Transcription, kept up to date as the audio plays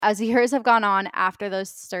As the years have gone on after those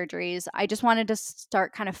surgeries, I just wanted to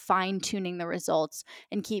start kind of fine-tuning the results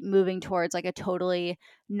and keep moving towards like a totally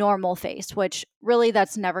normal face, which really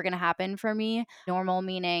that's never going to happen for me. Normal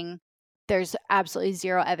meaning there's absolutely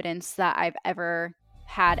zero evidence that I've ever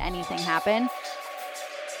had anything happen.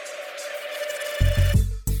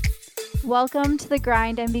 Welcome to the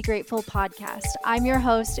Grind and Be Grateful podcast. I'm your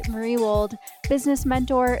host, Marie Wold, business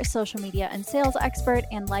mentor, social media and sales expert,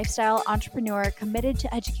 and lifestyle entrepreneur committed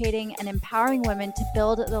to educating and empowering women to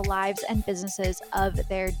build the lives and businesses of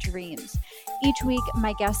their dreams. Each week,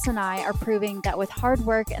 my guests and I are proving that with hard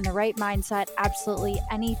work and the right mindset, absolutely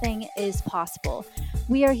anything is possible.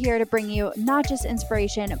 We are here to bring you not just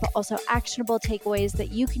inspiration, but also actionable takeaways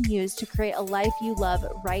that you can use to create a life you love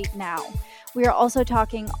right now. We are also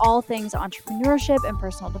talking all things entrepreneurship and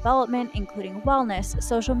personal development, including wellness,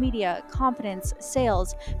 social media, confidence,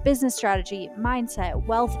 sales, business strategy, mindset,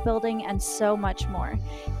 wealth building, and so much more.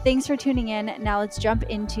 Thanks for tuning in. Now let's jump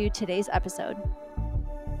into today's episode.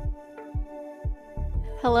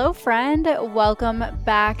 Hello, friend. Welcome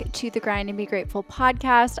back to the Grind and Be Grateful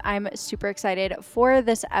podcast. I'm super excited for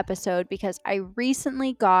this episode because I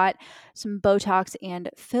recently got some Botox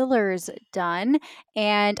and fillers done,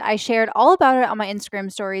 and I shared all about it on my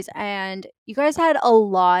Instagram stories, and you guys had a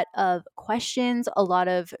lot of questions, a lot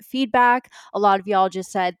of feedback. A lot of y'all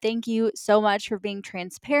just said, thank you so much for being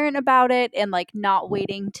transparent about it and like not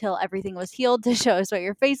waiting till everything was healed to show us what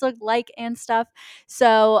your face looked like and stuff.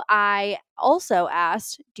 So I also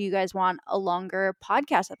asked, do you guys want a longer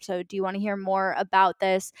podcast episode? Do you want to hear more about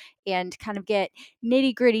this and kind of get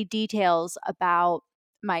nitty gritty details about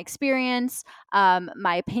my experience,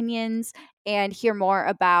 my opinions, and hear more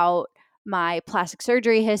about my plastic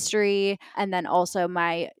surgery history, and then also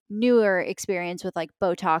my newer experience with like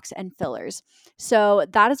Botox and fillers. So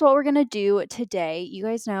that is what we're going to do today. You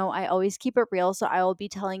guys know I always keep it real, so I will be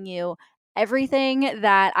telling you everything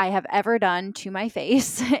that I have ever done to my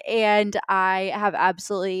face, and I have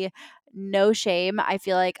absolutely no shame. I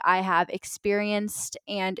feel like I have experienced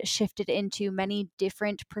and shifted into many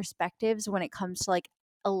different perspectives when it comes to like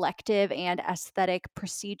elective and aesthetic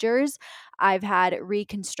procedures. I've had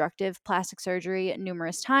reconstructive plastic surgery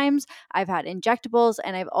numerous times. I've had injectables,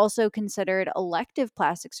 and I've also considered elective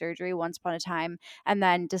plastic surgery once upon a time and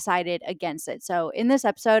then decided against it. So in this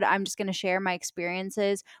episode, I'm just going to share my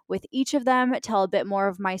experiences with each of them, tell a bit more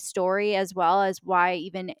of my story as well as why I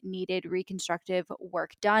even needed reconstructive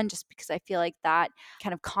work done, just because I feel like that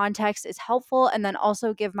kind of context is helpful, and then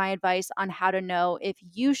also give my advice on how to know if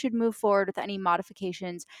you should move forward with any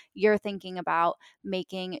modifications you're thinking about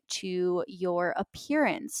making to your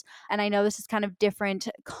appearance. And I know this is kind of different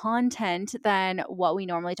content than what we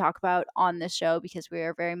normally talk about on this show because we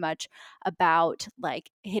are very much about like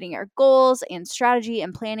hitting our goals and strategy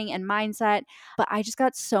and planning and mindset. But I just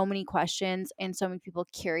got so many questions and so many people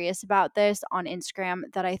curious about this on Instagram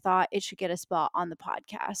that I thought it should get a spot on the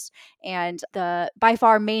podcast. And the by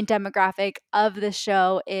far main demographic of the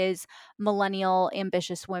show is millennial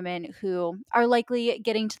ambitious women who are likely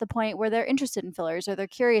getting to the point where they're interested in fillers or they're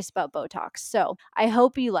curious about Botox. So I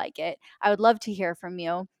hope you like it. I would love to hear from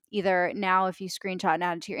you. Either now, if you screenshot and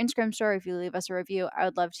add it to your Instagram story, if you leave us a review, I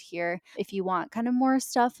would love to hear if you want kind of more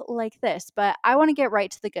stuff like this. But I want to get right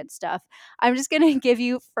to the good stuff. I'm just going to give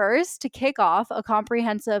you first, to kick off, a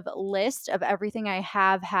comprehensive list of everything I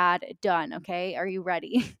have had done. Okay, are you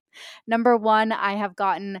ready? Number one, I have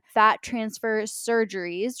gotten fat transfer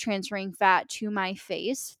surgeries, transferring fat to my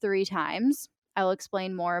face 3 times. I will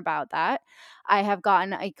explain more about that. I have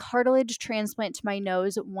gotten a cartilage transplant to my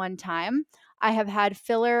nose 1 time. I have had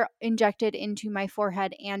filler injected into my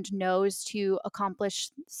forehead and nose to accomplish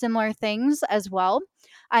similar things as well.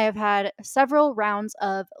 I have had several rounds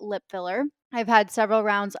of lip filler. I've had several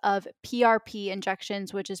rounds of PRP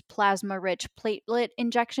injections, which is plasma-rich platelet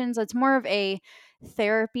injections. It's more of a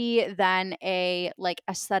therapy than a like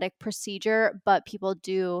aesthetic procedure, but people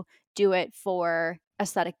do it for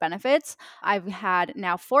aesthetic benefits. I've had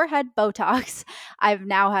now forehead Botox. I've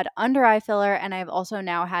now had under eye filler, and I've also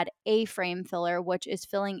now had A-frame filler, which is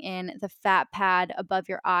filling in the fat pad above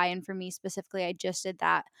your eye. And for me specifically, I just did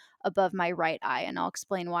that above my right eye, and I'll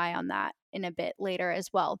explain why on that in a bit later as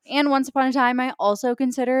well. And once upon a time, I also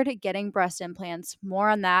considered getting breast implants. More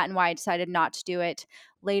on that and why I decided not to do it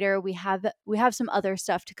later. We have some other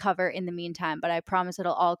stuff to cover in the meantime, but I promise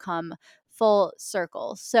it'll all come full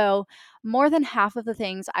circle. So more than half of the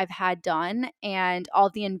things I've had done and all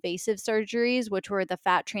the invasive surgeries, which were the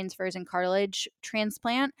fat transfers and cartilage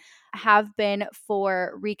transplant, have been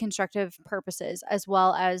for reconstructive purposes, as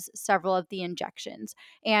well as several of the injections.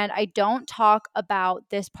 And I don't talk about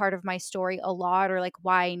this part of my story a lot, or like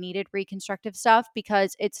why I needed reconstructive stuff,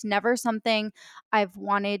 because it's never something I've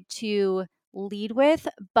wanted to lead with,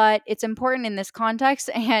 but it's important in this context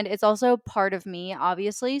and it's also part of me,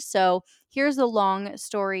 obviously. So here's the long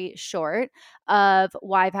story short of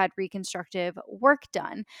why I've had reconstructive work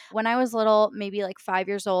done. When I was little, maybe like 5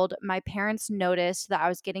 years old, my parents noticed that I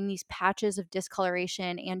was getting these patches of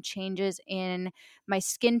discoloration and changes in my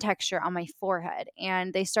skin texture on my forehead.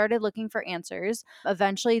 And they started looking for answers.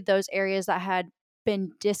 Eventually, those areas that had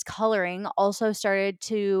been discoloring also started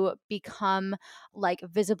to become like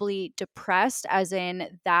visibly depressed, as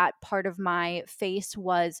in that part of my face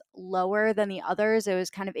was lower than the others. It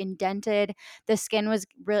was kind of indented. The skin was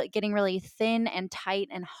really getting really thin and tight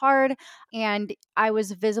and hard. And I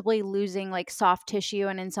was visibly losing like soft tissue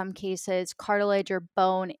and in some cases cartilage or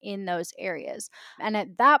bone in those areas. And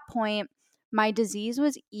at that point, my disease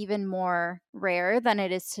was even more rare than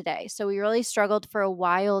it is today. So we really struggled for a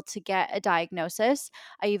while to get a diagnosis.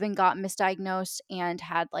 I even got misdiagnosed and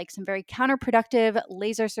had like some very counterproductive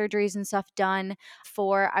laser surgeries and stuff done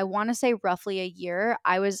for, I want to say, roughly a year.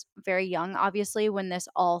 I was very young, obviously, when this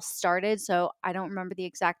all started. So I don't remember the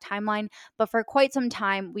exact timeline, but for quite some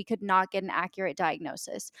time, we could not get an accurate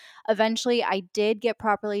diagnosis. Eventually, I did get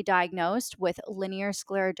properly diagnosed with linear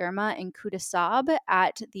scleroderma and Kutasab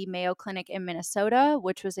at the Mayo Clinic in Minnesota,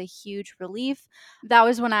 which was a huge relief. That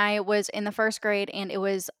was when I was in the first grade, and it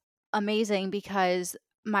was amazing because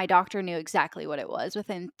my doctor knew exactly what it was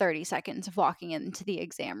within 30 seconds of walking into the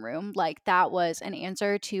exam room. Like, that was an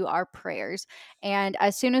answer to our prayers. And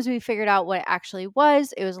as soon as we figured out what it actually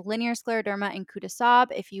was, it was linear scleroderma and Kutasab.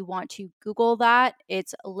 If you want to Google that,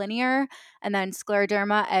 it's linear, and then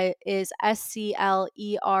scleroderma is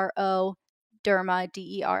SCLERO derma,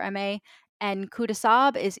 DERMA, and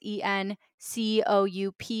Kutasab is ENCOUP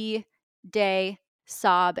day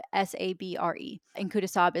Sob, SABRE. And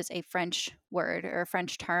Kutasab is a French word or a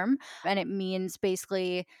French term. And it means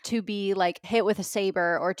basically to be like hit with a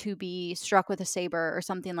saber or to be struck with a saber or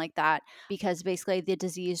something like that, because basically the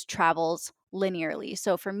disease travels linearly.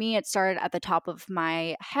 So for me, it started at the top of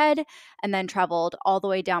my head and then traveled all the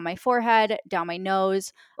way down my forehead, down my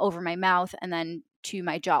nose, over my mouth, and then to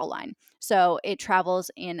my jawline. So it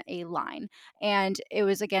travels in a line. And it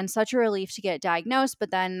was, again, such a relief to get diagnosed,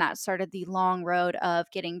 but then that started the long road of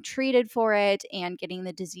getting treated for it and getting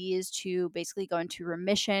the disease to basically go into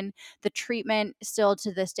remission. The treatment still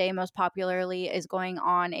to this day most popularly is going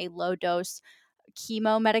on a low dose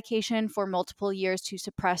chemo medication for multiple years to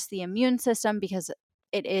suppress the immune system, because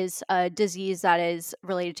it is a disease that is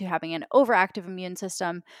related to having an overactive immune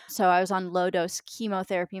system. So I was on low dose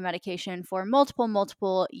chemotherapy medication for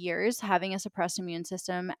multiple years. Having a suppressed immune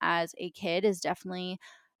system as a kid is definitely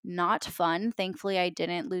not fun. Thankfully, I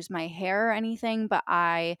didn't lose my hair or anything, but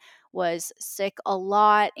I was sick a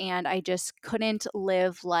lot and I just couldn't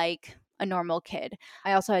live like a normal kid.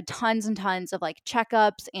 I also had tons and tons of like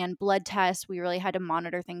checkups and blood tests. We really had to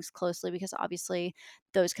monitor things closely because obviously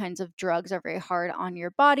those kinds of drugs are very hard on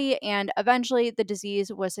your body. And eventually the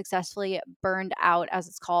disease was successfully burned out, as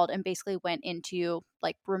it's called, and basically went into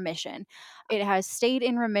like remission. It has stayed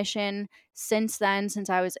in remission since then, since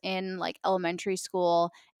I was in like elementary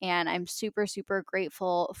school. And I'm super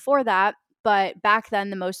grateful for that. But back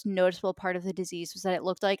then, the most noticeable part of the disease was that it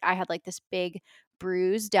looked like I had like this big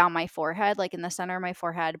bruise down my forehead, like in the center of my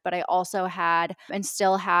forehead. But I also had and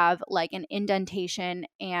still have like an indentation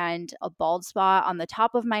and a bald spot on the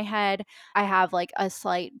top of my head. I have like a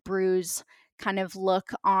slight bruise kind of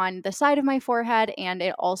look on the side of my forehead, and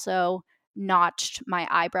it also notched my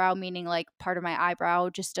eyebrow, meaning like part of my eyebrow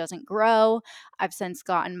just doesn't grow. I've since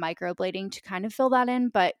gotten microblading to kind of fill that in,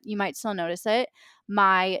 but you might still notice it.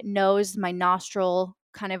 My nose, my nostril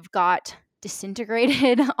kind of got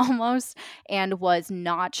disintegrated almost and was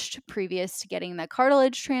notched previous to getting the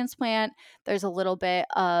cartilage transplant. There's a little bit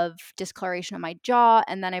of discoloration on my jaw,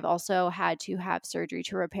 and then I've also had to have surgery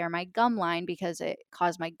to repair my gum line because it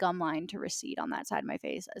caused my gum line to recede on that side of my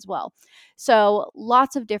face as well. So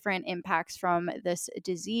lots of different impacts from this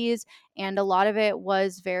disease, and a lot of it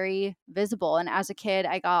was very visible. And as a kid,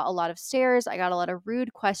 I got a lot of stares. I got a lot of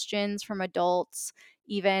rude questions from adults,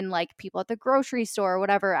 even like people at the grocery store or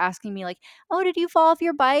whatever, asking me like, oh, did you fall off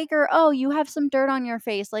your bike? Or, oh, you have some dirt on your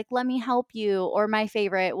face. Like, let me help you. Or my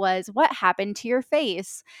favorite was, what happened to your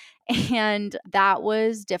face? And that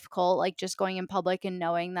was difficult, like just going in public and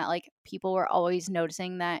knowing that like people were always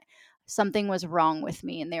noticing that something was wrong with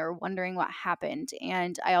me and they were wondering what happened.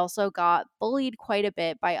 And I also got bullied quite a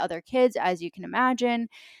bit by other kids, as you can imagine.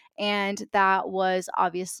 And that was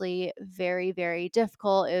obviously very, very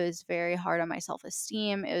difficult. It was very hard on my self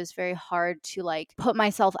esteem. It was very hard to like put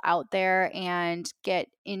myself out there and get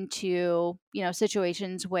into,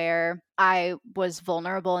 situations where I was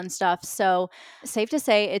vulnerable and stuff. So, safe to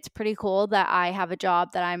say, it's pretty cool that I have a job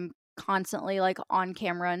that I'm constantly like on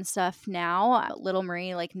camera and stuff now. Little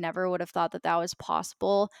Marie like never would have thought that that was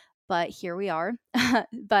possible, but here we are.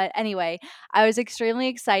 But anyway, I was extremely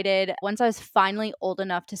excited once I was finally old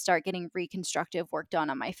enough to start getting reconstructive work done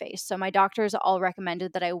on my face. So my doctors all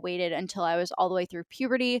recommended that I waited until I was all the way through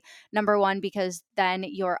puberty. Number one, because then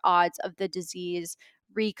your odds of the disease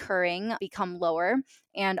recurring become lower,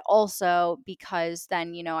 and also because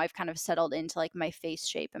then I've kind of settled into like my face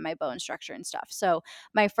shape and my bone structure and stuff. So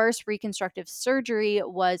my first reconstructive surgery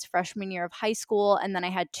was freshman year of high school, and then I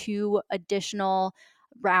had 2 additional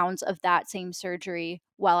rounds of that same surgery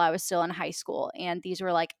while I was still in high school. And these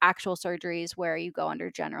were like actual surgeries where you go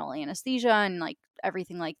under general anesthesia and like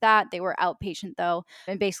everything like that. They were outpatient though.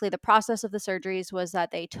 And basically, the process of the surgeries was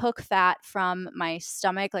that they took fat from my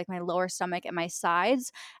stomach, like my lower stomach and my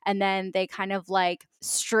sides, and then they kind of like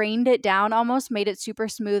strained it down almost, made it super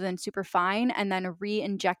smooth and super fine, and then re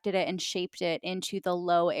injected it and shaped it into the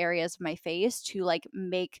low areas of my face to like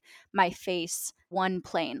make my face one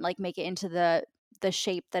plane, like make it into the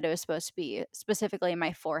shape that it was supposed to be, specifically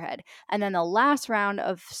my forehead. And then the last round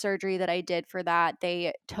of surgery that I did for that,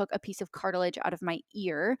 they took a piece of cartilage out of my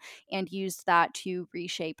ear and used that to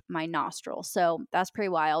reshape my nostril. So that's pretty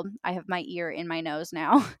wild. I have my ear in my nose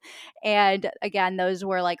now. And again, those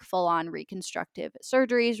were like full on reconstructive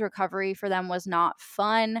surgeries. Recovery for them was not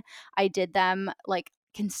fun. I did them like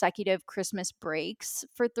consecutive Christmas breaks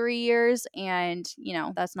for 3 years, and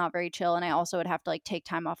that's not very chill. And I also would have to like take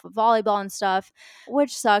time off of volleyball and stuff,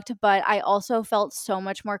 which sucked, but I also felt so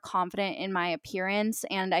much more confident in my appearance,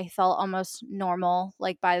 and I felt almost normal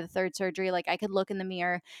like by the third surgery. Like I could look in the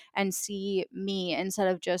mirror and see me instead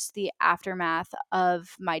of just the aftermath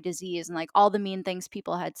of my disease and like all the mean things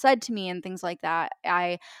people had said to me and things like that.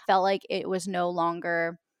 I felt like it was no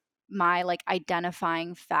longer my like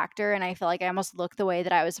identifying factor, and I feel like I almost looked the way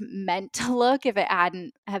that I was meant to look if it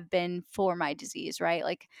hadn't have been for my disease, right?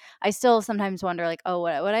 Like I still sometimes wonder like, oh,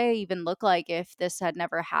 what would I even look like if this had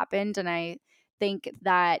never happened? And I think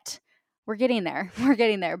that we're getting there. We're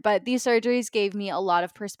getting there. But these surgeries gave me a lot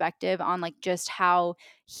of perspective on like just how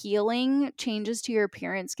healing changes to your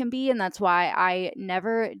appearance can be, and that's why I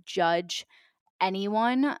never judge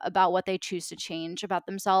anyone about what they choose to change about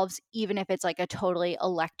themselves, even if it's like a totally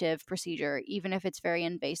elective procedure, even if it's very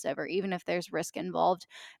invasive, or even if there's risk involved,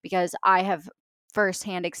 because I have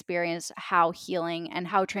firsthand experienced how healing and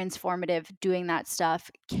how transformative doing that stuff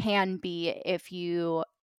can be if you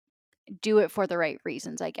do it for the right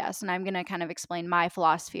reasons, I guess. And I'm going to kind of explain my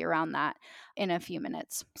philosophy around that in a few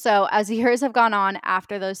minutes. So, as the years have gone on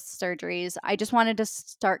after those surgeries, I just wanted to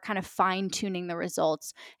start kind of fine tuning the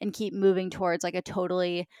results and keep moving towards like a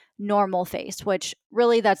totally normal face, which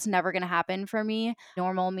really that's never going to happen for me.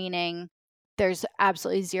 Normal meaning there's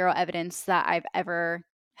absolutely zero evidence that I've ever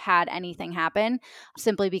had anything happen,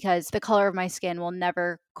 simply because the color of my skin will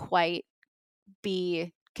never quite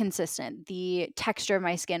be consistent. The texture of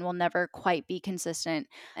my skin will never quite be consistent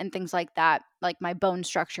and things like that. Like my bone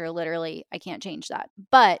structure, literally, I can't change that.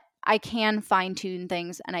 But I can fine tune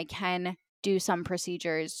things and I can do some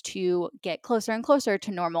procedures to get closer and closer to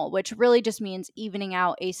normal, which really just means evening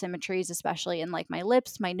out asymmetries, especially in like my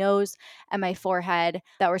lips, my nose, and my forehead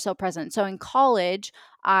that were still present. So in college,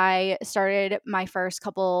 I started my first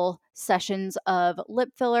couple sessions of lip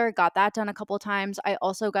filler, got that done a couple times. I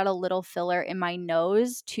also got a little filler in my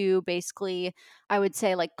nose to basically, I would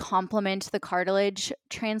say, like complement the cartilage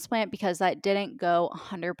transplant, because that didn't go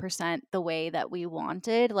 100% the way that we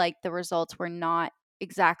wanted. Like the results were not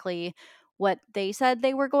exactly what they said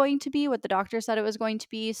they were going to be, what the doctor said it was going to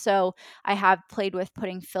be. So I have played with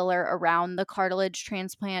putting filler around the cartilage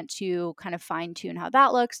transplant to kind of fine tune how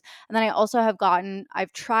that looks. And then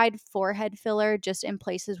I've tried forehead filler just in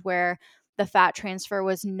places where the fat transfer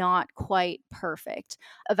was not quite perfect.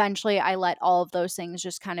 Eventually, I let all of those things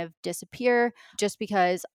just kind of disappear, just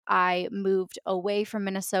because I moved away from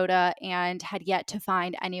Minnesota and had yet to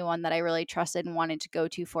find anyone that I really trusted and wanted to go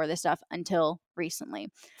to for this stuff until recently.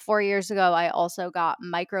 4 years ago, I also got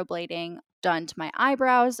microblading done to my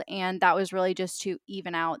eyebrows, and that was really just to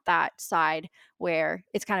even out that side where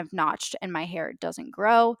it's kind of notched and my hair doesn't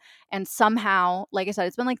grow. And somehow, like I said,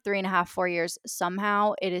 it's been like 3.5, 4 years.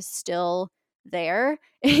 Somehow it is still there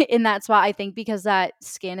in that spot. I think because that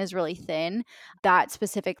skin is really thin, that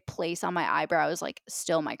specific place on my eyebrow is like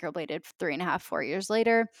still microbladed 3.5, 4 years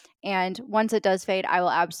later. And once it does fade, I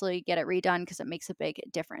will absolutely get it redone because it makes a big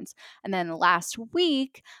difference. And then last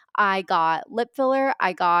week, I got lip filler.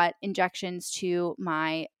 I got injections to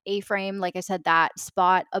my A-frame. Like I said, that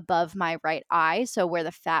spot above my right eye. So where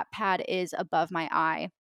the fat pad is above my eye,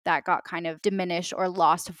 that got kind of diminished or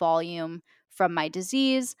lost volume from my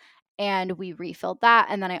disease. And we refilled that.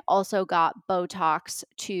 And then I also got Botox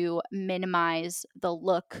to minimize the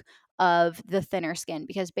look of the thinner skin,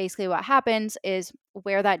 because basically what happens is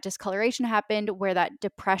where that discoloration happened, where that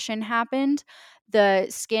depression happened, the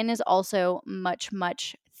skin is also much,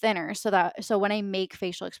 much thinner. So when I make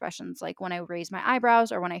facial expressions, like when I raise my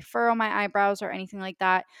eyebrows or when I furrow my eyebrows or anything like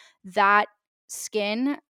that, that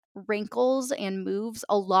skin wrinkles and moves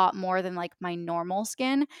a lot more than like my normal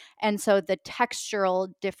skin. And so the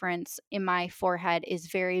textural difference in my forehead is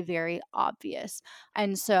very, very obvious.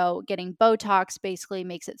 And so getting Botox basically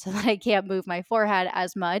makes it so that I can't move my forehead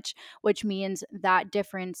as much, which means that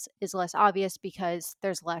difference is less obvious because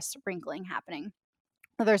there's less wrinkling happening.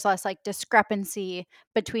 There's less like discrepancy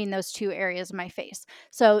between those two areas of my face.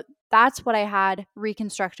 So that's what I had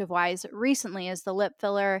reconstructive wise recently, is the lip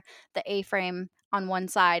filler, the A-frame on one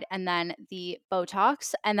side, and then the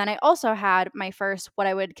Botox. And then I also had my first, what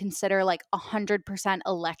I would consider like 100%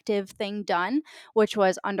 elective thing done, which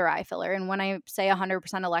was under eye filler. And when I say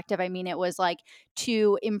 100% elective, I mean it was like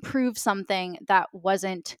to improve something that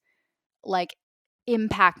wasn't like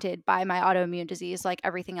impacted by my autoimmune disease like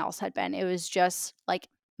everything else had been. It was just like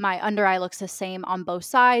my under eye looks the same on both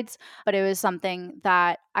sides, but it was something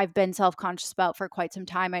that I've been self-conscious about for quite some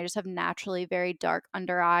time. I just have naturally very dark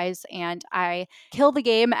under eyes, and I kill the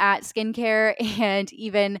game at skincare. And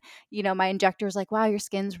even, my injector was like, wow, your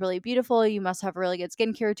skin's really beautiful. You must have a really good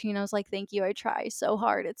skincare routine. I was like, thank you. I try so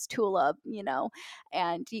hard. It's Tula,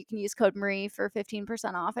 and you can use code Marie for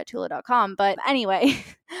 15% off at Tula.com. But anyway,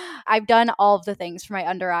 I've done all of the things for my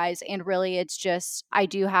under eyes, and really it's just I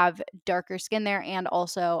do have darker skin there, and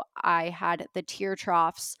also I had the tear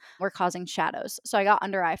troughs were causing shadows. So I got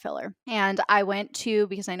under eye filler, and I went to,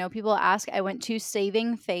 because I know people ask, I went to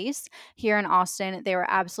Saving Face here in Austin. They were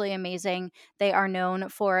absolutely amazing. They are known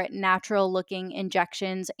for natural looking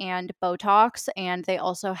injections and Botox, and they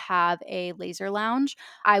also have a laser lounge.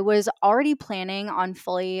 I was already planning on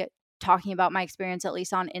fully talking about my experience, at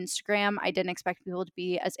least on Instagram. I didn't expect people to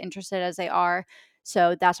be as interested as they are.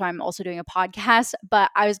 So that's why I'm also doing a podcast.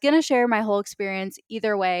 But I was going to share my whole experience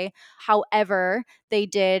either way. However,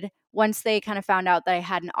 once they kind of found out that I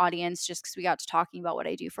had an audience, just because we got to talking about what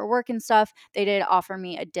I do for work and stuff, they did offer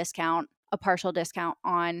me a partial discount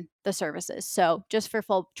on the services. So just for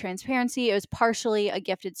full transparency, it was partially a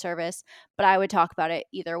gifted service, but I would talk about it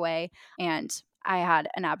either way. And I had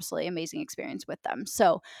an absolutely amazing experience with them.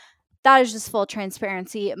 So that is just full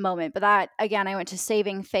transparency moment. But that, again, I went to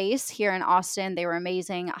Saving Face here in Austin. They were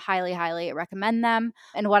amazing. Highly, highly recommend them.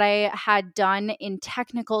 And what I had done in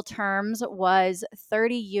technical terms was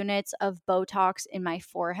 30 units of Botox in my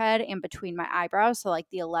forehead and between my eyebrows. So like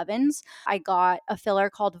the 11s. I got a filler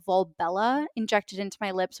called Volbella injected into my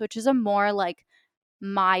lips, which is a more like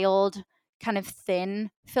mild, kind of thin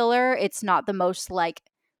filler. It's not the most like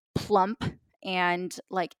plump and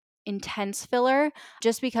like intense filler,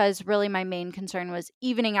 just because really my main concern was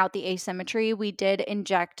evening out the asymmetry. We did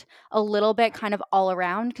inject a little bit kind of all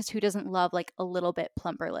around, because who doesn't love like a little bit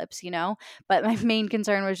plumper lips? But my main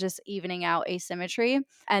concern was just evening out asymmetry.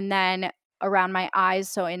 And then around my eyes,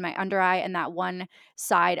 so in my under eye and that one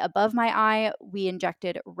side above my eye, we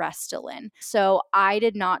injected Restylane. So I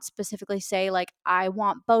did not specifically say like I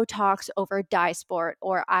want Botox over Dysport,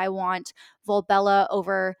 or I want Volbella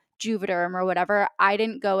over Juvederm or whatever. I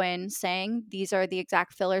didn't go in saying these are the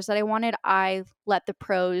exact fillers that I wanted. I let the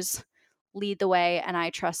pros lead the way, and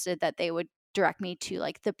I trusted that they would direct me to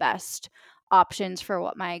like the best options for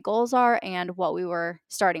what my goals are and what we were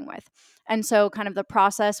starting with. And so kind of the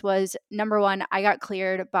process was, number one, I got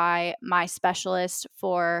cleared by my specialist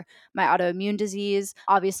for my autoimmune disease.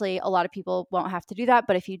 Obviously, a lot of people won't have to do that,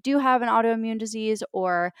 but if you do have an autoimmune disease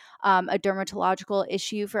or a dermatological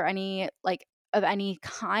issue for any of any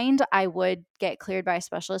kind, I would get cleared by a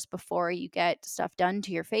specialist before you get stuff done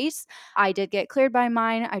to your face. I did get cleared by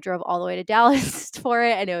mine. I drove all the way to Dallas for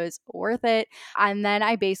it, and it was worth it. And then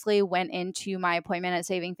I basically went into my appointment at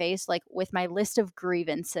Saving Face like with my list of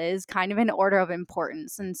grievances, kind of in order of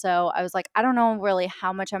importance. And so I was like, I don't know really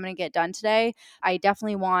how much I'm going to get done today. I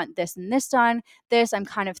definitely want this and this done. This I'm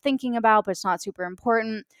kind of thinking about, but it's not super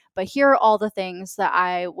important. but here are all the things that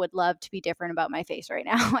I would love to be different about my face right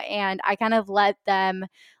now. And I kind of let them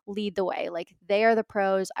lead the way. Like, they are the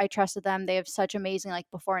pros. I trusted them. They have such amazing like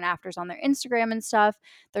before and afters on their Instagram and stuff.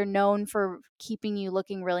 They're known for keeping you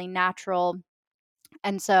looking really natural.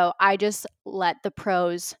 And so I just let the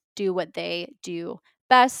pros do what they do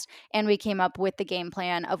best. And we came up with the game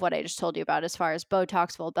plan of what I just told you about as far as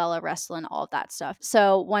Botox, Volbella, Restylane, all of that stuff.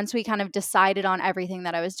 So once we kind of decided on everything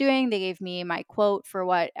that I was doing, they gave me my quote for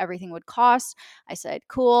what everything would cost. I said,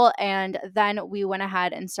 cool. And then we went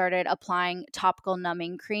ahead and started applying topical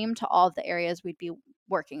numbing cream to all of the areas we'd be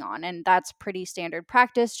working on. And that's pretty standard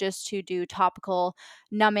practice, just to do topical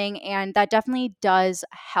numbing. And that definitely does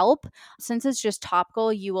help. Since it's just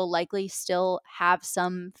topical, you will likely still have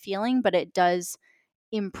some feeling, but it does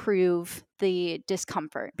improve the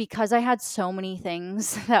discomfort. Because I had so many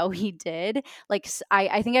things that we did, like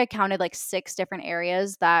I think I counted like 6 different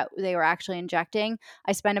areas that they were actually injecting.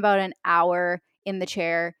 I spent about an hour in the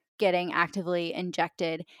chair getting actively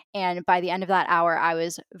injected, and by the end of that hour I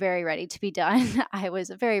was very ready to be done. I was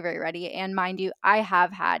very, very ready. And mind you, I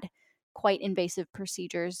have had quite invasive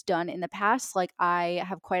procedures done in the past. Like, I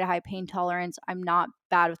have quite a high pain tolerance. I'm not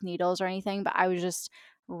bad with needles or anything, but I was just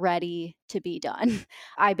ready to be done.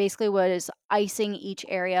 I basically was icing each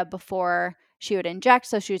area before she would inject.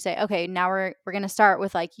 So she would say, okay, now we're going to start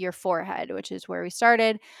with like your forehead, which is where we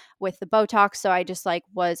started with the Botox. So I just like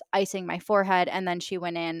was icing my forehead, and then she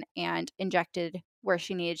went in and injected where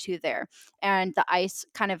she needed to there. And the ice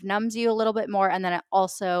kind of numbs you a little bit more, and then it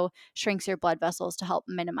also shrinks your blood vessels to help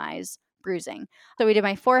minimize bruising. So we did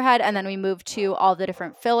my forehead, and then we moved to all the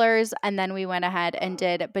different fillers, and then we went ahead and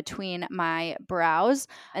did between my brows,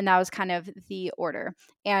 and that was kind of the order.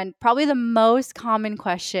 And probably the most common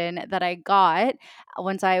question that I got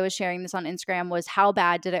once I was sharing this on Instagram was, how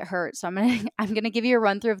bad did it hurt? So I'm gonna give you a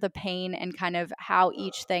run through of the pain and kind of how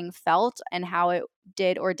each thing felt and how it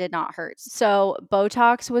did or did not hurt. So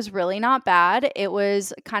Botox was really not bad. It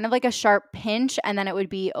was kind of like a sharp pinch, and then it would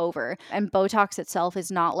be over. And Botox itself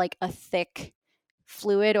is not like a thick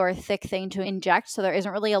fluid or a thick thing to inject, so there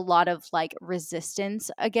isn't really a lot of like resistance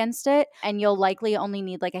against it, and you'll likely only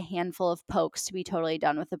need like a handful of pokes to be totally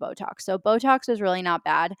done with the Botox. So Botox is really not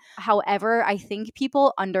bad. However, I think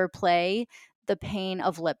people underplay the pain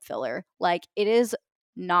of lip filler. Like, it is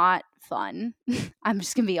not fun. I'm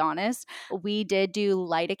just gonna be honest. We did do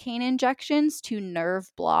lidocaine injections to nerve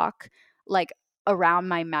block like around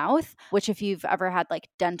my mouth, which if you've ever had like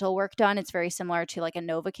dental work done, it's very similar to like a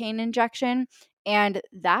Novocaine injection. And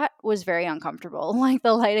that was very uncomfortable. Like, the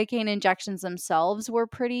lidocaine injections themselves were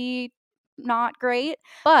pretty not great.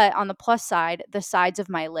 But on the plus side, the sides of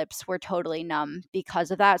my lips were totally numb because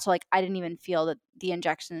of that. So like, I didn't even feel that the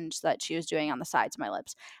injections that she was doing on the sides of my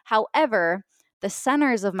lips. However, the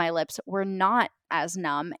centers of my lips were not as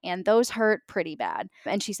numb, and those hurt pretty bad.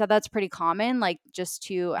 And she said that's pretty common, like just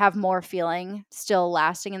to have more feeling still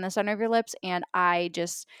lasting in the center of your lips. And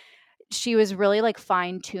she was really like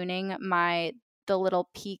fine tuning the little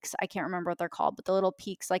peaks. I can't remember what they're called, but the little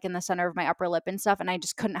peaks like in the center of my upper lip and stuff. And I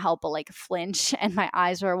just couldn't help but like flinch, and my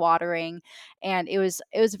eyes were watering, and it was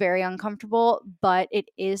very uncomfortable, but it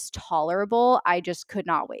is tolerable. I just could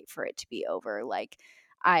not wait for it to be over.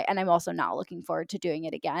 I'm also not looking forward to doing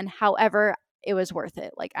it again. However, it was worth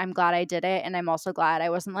it. Like, I'm glad I did it, and I'm also glad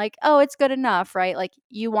I wasn't like, oh, it's good enough, right? Like,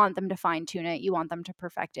 you want them to fine tune it, you want them to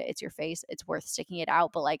perfect it. It's your face, it's worth sticking it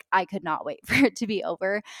out. But like, I could not wait for it to be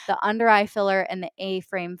over. The under eye filler and the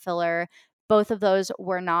A-frame filler, both of those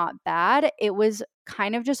were not bad. It was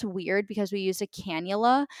kind of just weird because we used a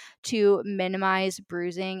cannula to minimize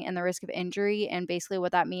bruising and the risk of injury. And basically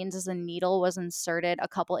what that means is a needle was inserted a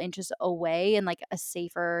couple inches away in like a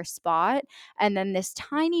safer spot. And then this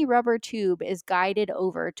tiny rubber tube is guided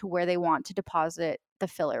over to where they want to deposit the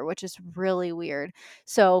filler, which is really weird.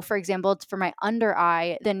 So, for example, for my under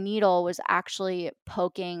eye, the needle was actually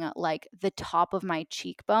poking like the top of my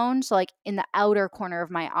cheekbone. So, like in the outer corner of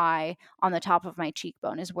my eye, on the top of my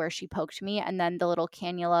cheekbone is where she poked me. And then the little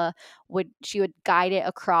cannula she would guide it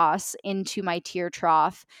across into my tear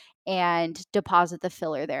trough and deposit the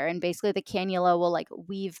filler there. And basically the cannula will like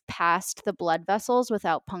weave past the blood vessels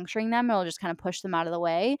without puncturing them. It'll just kind of push them out of the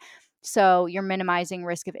way. So you're minimizing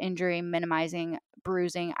risk of injury, minimizing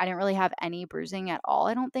bruising. I didn't really have any bruising at all,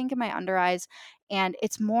 I don't think, in my under eyes. And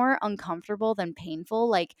it's more uncomfortable than painful.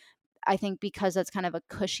 Like, I think because that's kind of a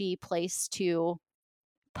cushy place to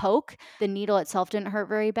poke, the needle itself didn't hurt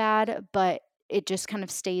very bad, but it just kind of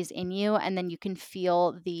stays in you, and then you can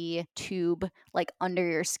feel the tube like under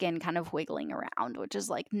your skin kind of wiggling around, which is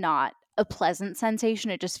like not a pleasant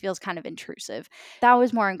sensation. It just feels kind of intrusive. That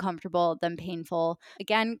was more uncomfortable than painful.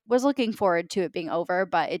 Again, was looking forward to it being over,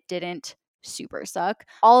 but it didn't super suck.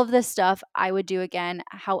 All of this stuff I would do again.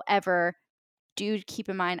 However, do keep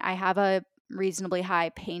in mind I have a reasonably high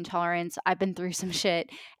pain tolerance. I've been through some shit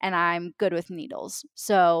and I'm good with needles.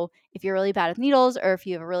 So if you're really bad with needles or if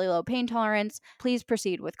you have a really low pain tolerance, please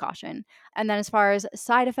proceed with caution. And then as far as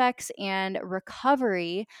side effects and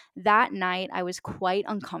recovery, that night I was quite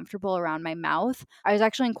uncomfortable around my mouth. I was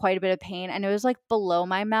actually in quite a bit of pain and it was like below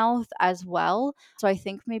my mouth as well. So I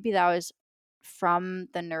think maybe that was from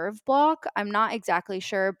the nerve block. I'm not exactly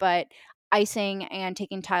sure, but icing and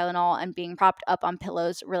taking Tylenol and being propped up on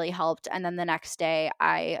pillows really helped. And then the next day,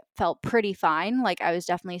 I felt pretty fine. Like I was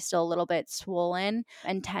definitely still a little bit swollen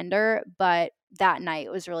and tender, but that night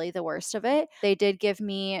was really the worst of it. They did give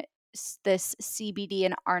me this CBD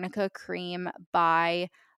and arnica cream by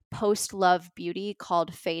Post Love Beauty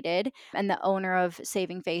called Faded, and the owner of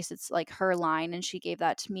Saving Face, it's like her line, and she gave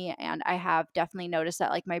that to me, and I have definitely noticed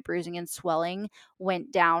that like my bruising and swelling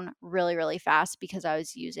went down really really fast because I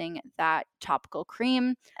was using that topical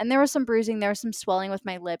cream. And there was some bruising, there was some swelling with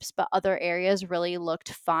my lips, but other areas really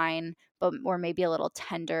looked fine, but or maybe a little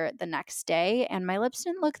tender the next day, and my lips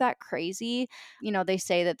didn't look that crazy. They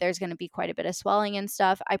say that there's going to be quite a bit of swelling and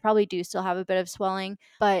stuff. I probably do still have a bit of swelling,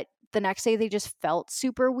 but the next day they just felt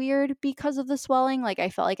super weird because of the swelling. Like I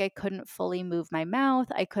felt like I couldn't fully move my mouth.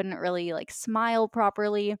 I couldn't really like smile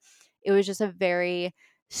properly. It was just a very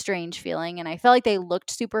strange feeling. And I felt like they looked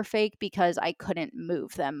super fake because I couldn't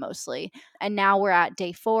move them mostly. And now we're at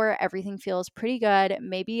day 4. Everything feels pretty good,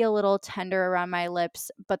 maybe a little tender around my lips,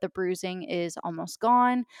 but the bruising is almost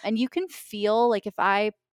gone. And you can feel like if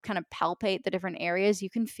I kind of palpate the different areas, you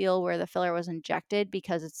can feel where the filler was injected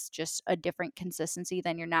because it's just a different consistency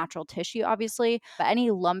than your natural tissue, obviously. But any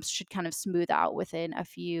lumps should kind of smooth out within a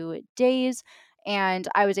few days. And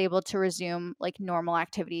I was able to resume like normal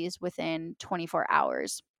activities within 24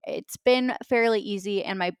 hours. It's been fairly easy,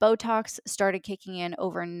 and my Botox started kicking in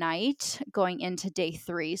overnight going into day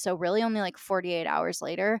 3. So, really, only like 48 hours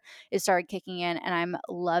later, it started kicking in, and I'm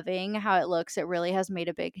loving how it looks. It really has made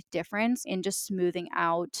a big difference in just smoothing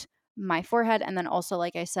out my forehead. And then also,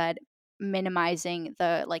 like I said, minimizing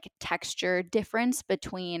the like texture difference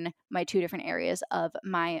between my 2 different areas of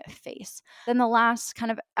my face. Then the last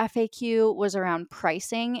kind of FAQ was around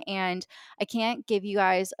pricing, and I can't give you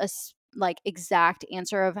guys a like exact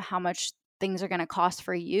answer of how much things are going to cost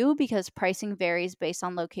for you because pricing varies based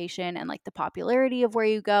on location and like the popularity of where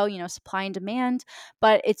you go, supply and demand,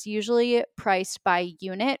 but it's usually priced by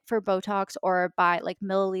unit for Botox or by like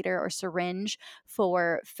milliliter or syringe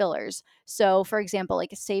for fillers. So for example,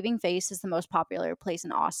 like Saving Face is the most popular place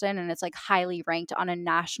in Austin and it's like highly ranked on a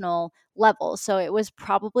national level. So it was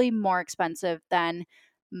probably more expensive than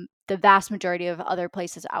the vast majority of other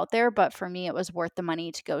places out there, but for me it was worth the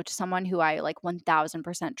money to go to someone who I like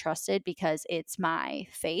 1000% trusted because it's my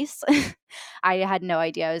face. I had no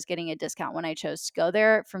idea I was getting a discount when I chose to go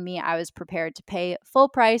there. For me, I was prepared to pay full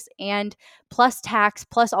price and plus tax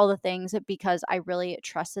plus all the things because I really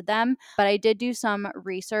trusted them. But I did do some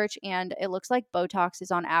research and it looks like Botox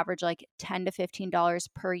is on average like $10 to $15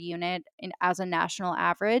 per unit as a national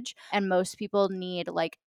average, and most people need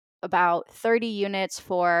like about 30 units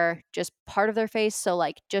for just part of their face. So,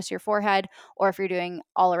 like just your forehead, or if you're doing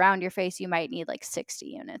all around your face, you might need like 60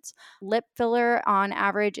 units. Lip filler on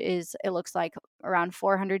average it looks like around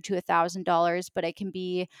 $400 to $1,000, but it can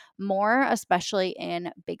be more, especially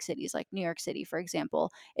in big cities like New York City, for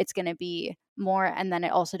example. It's going to be more. And then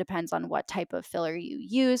it also depends on what type of filler you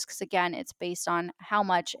use, because again, it's based on how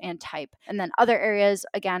much and type. And then other areas,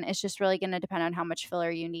 again, it's just really going to depend on how much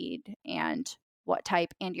filler you need and what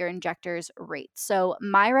type and your injector's rate. So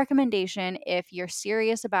my recommendation, if you're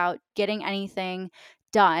serious about getting anything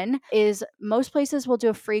done, is most places will do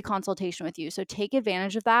a free consultation with you. So take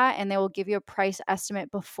advantage of that and they will give you a price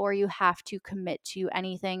estimate before you have to commit to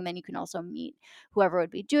anything. Then you can also meet whoever would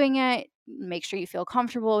be doing it, make sure you feel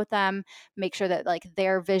comfortable with them, make sure that like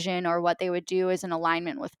their vision or what they would do is in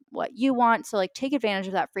alignment with what you want. So like take advantage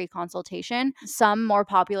of that free consultation. Some more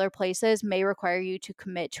popular places may require you to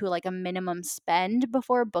commit to like a minimum spend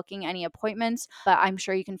before booking any appointments, but I'm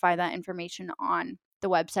sure you can find that information on the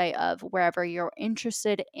website of wherever you're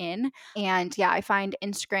interested in. And yeah, I find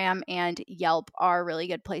Instagram and Yelp are really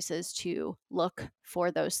good places to look for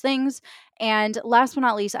those things. And last but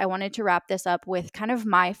not least, I wanted to wrap this up with kind of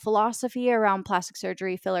my philosophy around plastic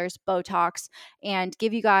surgery, fillers, Botox, and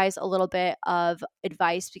give you guys a little bit of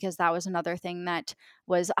advice because that was another thing that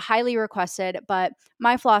was highly requested. But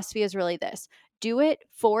my philosophy is really this: do it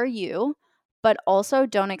for you, but also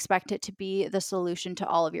don't expect it to be the solution to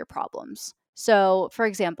all of your problems. So, for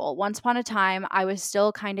example, once upon a time, I was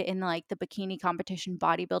still kind of in like the bikini competition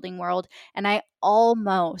bodybuilding world, and I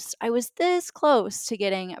was this close to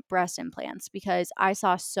getting breast implants because I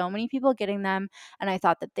saw so many people getting them and I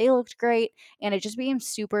thought that they looked great. And it just became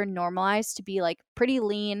super normalized to be like pretty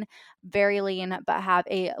lean, very lean, but have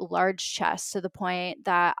a large chest to the point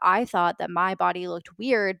that I thought that my body looked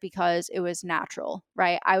weird because it was natural,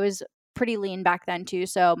 right? I was pretty lean back then too,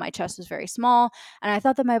 so my chest was very small and I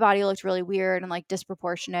thought that my body looked really weird and like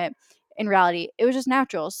disproportionate. In reality, it was just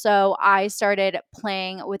natural. So I started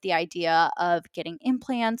playing with the idea of getting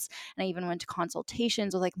implants, and I even went to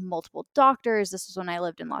consultations with like multiple doctors. This was when I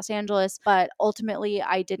lived in Los Angeles, but ultimately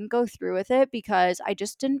I didn't go through with it because I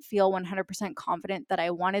just didn't feel 100% confident that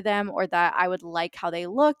I wanted them or that I would like how they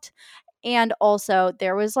looked. And also,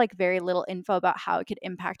 there was like very little info about how it could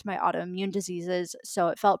impact my autoimmune diseases. So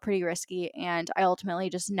it felt pretty risky. And I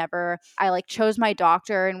ultimately just never, I like chose my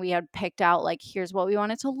doctor and we had picked out like, here's what we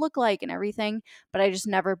want it to look like and everything. But I just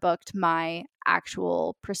never booked my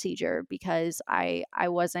actual procedure because I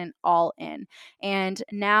wasn't all in. And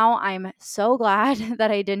now I'm so glad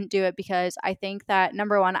that I didn't do it because I think that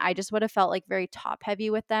number one, I just would have felt like very top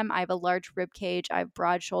heavy with them. I have a large rib cage, I have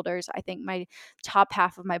broad shoulders. I think my top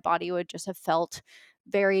half of my body would just have felt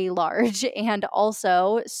very large. And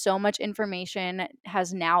also, so much information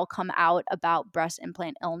has now come out about breast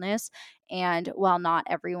implant illness. And while not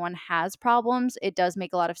everyone has problems, it does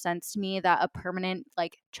make a lot of sense to me that a permanent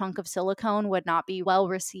like chunk of silicone would not be well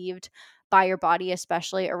received by your body,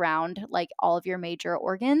 especially around like all of your major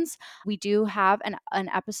organs. We do have an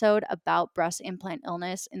episode about breast implant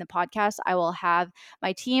illness in the podcast. I will have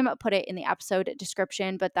my team put it in the episode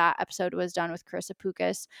description, but that episode was done with Carissa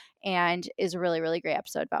Pukas and is a really, really great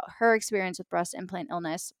episode about her experience with breast implant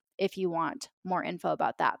illness if you want more info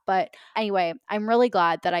about that. But anyway, I'm really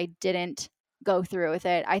glad that I didn't go through with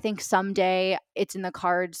it. I think someday it's in the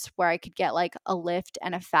cards where I could get like a lift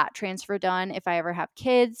and a fat transfer done if I ever have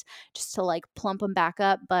kids, just to like plump them back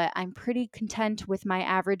up. But I'm pretty content with my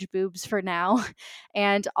average boobs for now.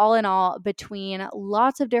 And all in all, between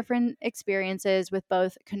lots of different experiences with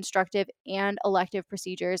both constructive and elective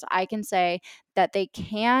procedures, I can say that they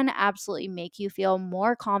can absolutely make you feel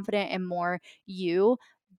more confident and more you.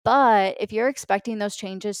 But if you're expecting those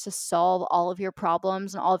changes to solve all of your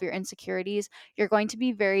problems and all of your insecurities, you're going to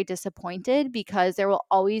be very disappointed because there will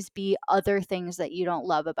always be other things that you don't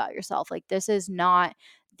love about yourself. Like, this is not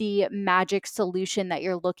the magic solution that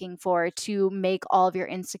you're looking for to make all of your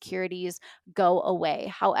insecurities go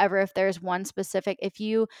away. However, if there's one specific, if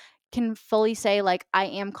you can fully say, like, I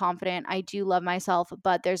am confident, I do love myself,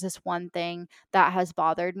 but there's this one thing that has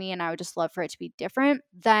bothered me and I would just love for it to be different,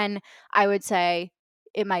 then I would say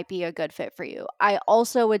it might be a good fit for you. I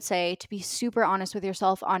also would say to be super honest with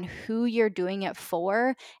yourself on who you're doing it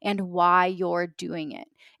for and why you're doing it.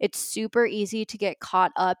 It's super easy to get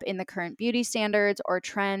caught up in the current beauty standards or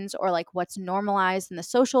trends or like what's normalized in the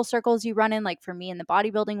social circles you run in, like for me in the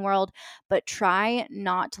bodybuilding world, but try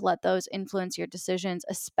not to let those influence your decisions,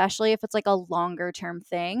 especially if it's like a longer term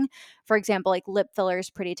thing. For example, like lip filler is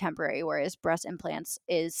pretty temporary, whereas breast implants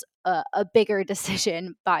is a bigger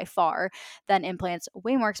decision by far than implants,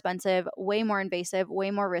 way more expensive, way more invasive,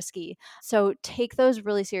 way more risky. So take those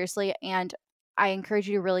really seriously. And I encourage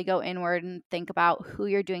you to really go inward and think about who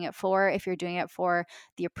you're doing it for. If you're doing it for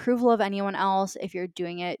the approval of anyone else, if you're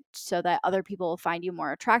doing it so that other people will find you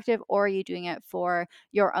more attractive, or are you doing it for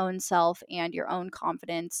your own self and your own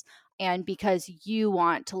confidence and because you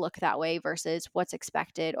want to look that way versus what's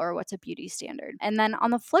expected or what's a beauty standard. And then on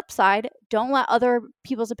the flip side, don't let other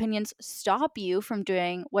people's opinions stop you from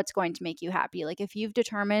doing what's going to make you happy. Like, if you've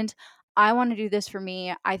determined, I want to do this for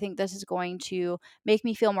me, I think this is going to make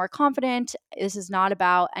me feel more confident, this is not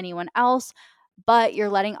about anyone else, but you're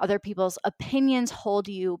letting other people's opinions hold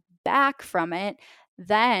you back from it,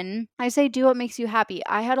 then I say do what makes you happy.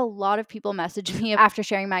 I had a lot of people message me after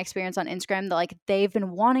sharing my experience on Instagram that like they've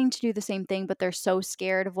been wanting to do the same thing, but they're so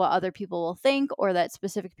scared of what other people will think or that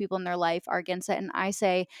specific people in their life are against it. And I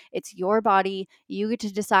say it's your body. You get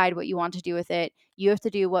to decide what you want to do with it. You have to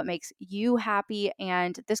do what makes you happy.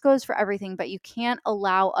 And this goes for everything, but you can't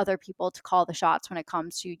allow other people to call the shots when it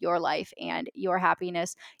comes to your life and your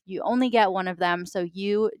happiness. You only get one of them. So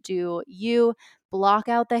you do you. Block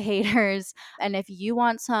out the haters. And if you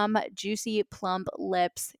want some juicy, plump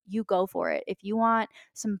lips, you go for it. If you want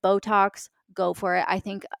some Botox, go for it. I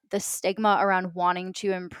think the stigma around wanting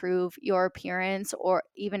to improve your appearance, or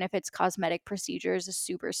even if it's cosmetic procedures, is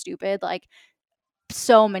super stupid. Like,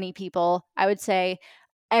 so many people, I would say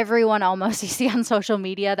everyone almost you see on social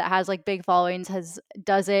media that has like big followings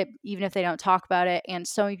does it, even if they don't talk about it. And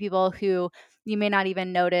so many people who you may not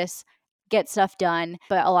even notice get stuff done,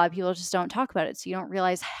 but a lot of people just don't talk about it. So you don't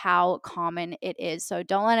realize how common it is. So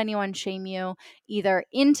don't let anyone shame you either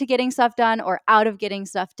into getting stuff done or out of getting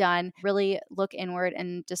stuff done. Really look inward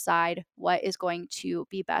and decide what is going to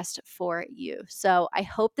be best for you. So I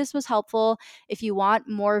hope this was helpful. If you want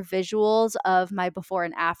more visuals of my before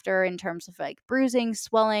and after in terms of like bruising,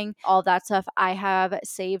 swelling, all that stuff, I have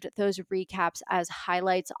saved those recaps as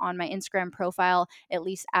highlights on my Instagram profile, at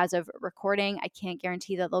least as of recording. I can't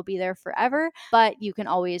guarantee that they'll be there forever, but you can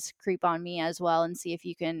always creep on me as well and see if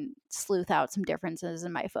you can sleuth out some differences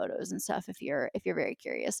in my photos and stuff if you're very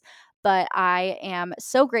curious. But I am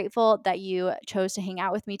so grateful that you chose to hang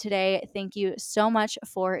out with me today. Thank you so much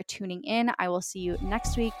for tuning in. I will see you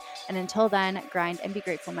next week. And until then, grind and be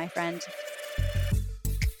grateful, my friend.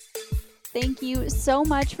 Thank you so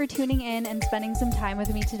much for tuning in and spending some time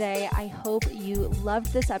with me today. I hope you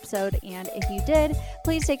loved this episode. And if you did,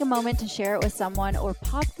 please take a moment to share it with someone or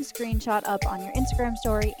pop the screenshot up on your Instagram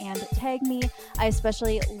story and tag me. I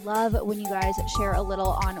especially love when you guys share a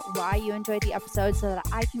little on why you enjoyed the episode so that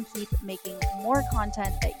I can keep making more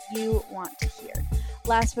content that you want to hear.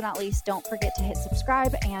 Last but not least, don't forget to hit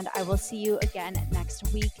subscribe, and I will see you again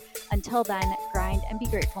next week. Until then, grind and be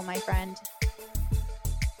grateful, my friend.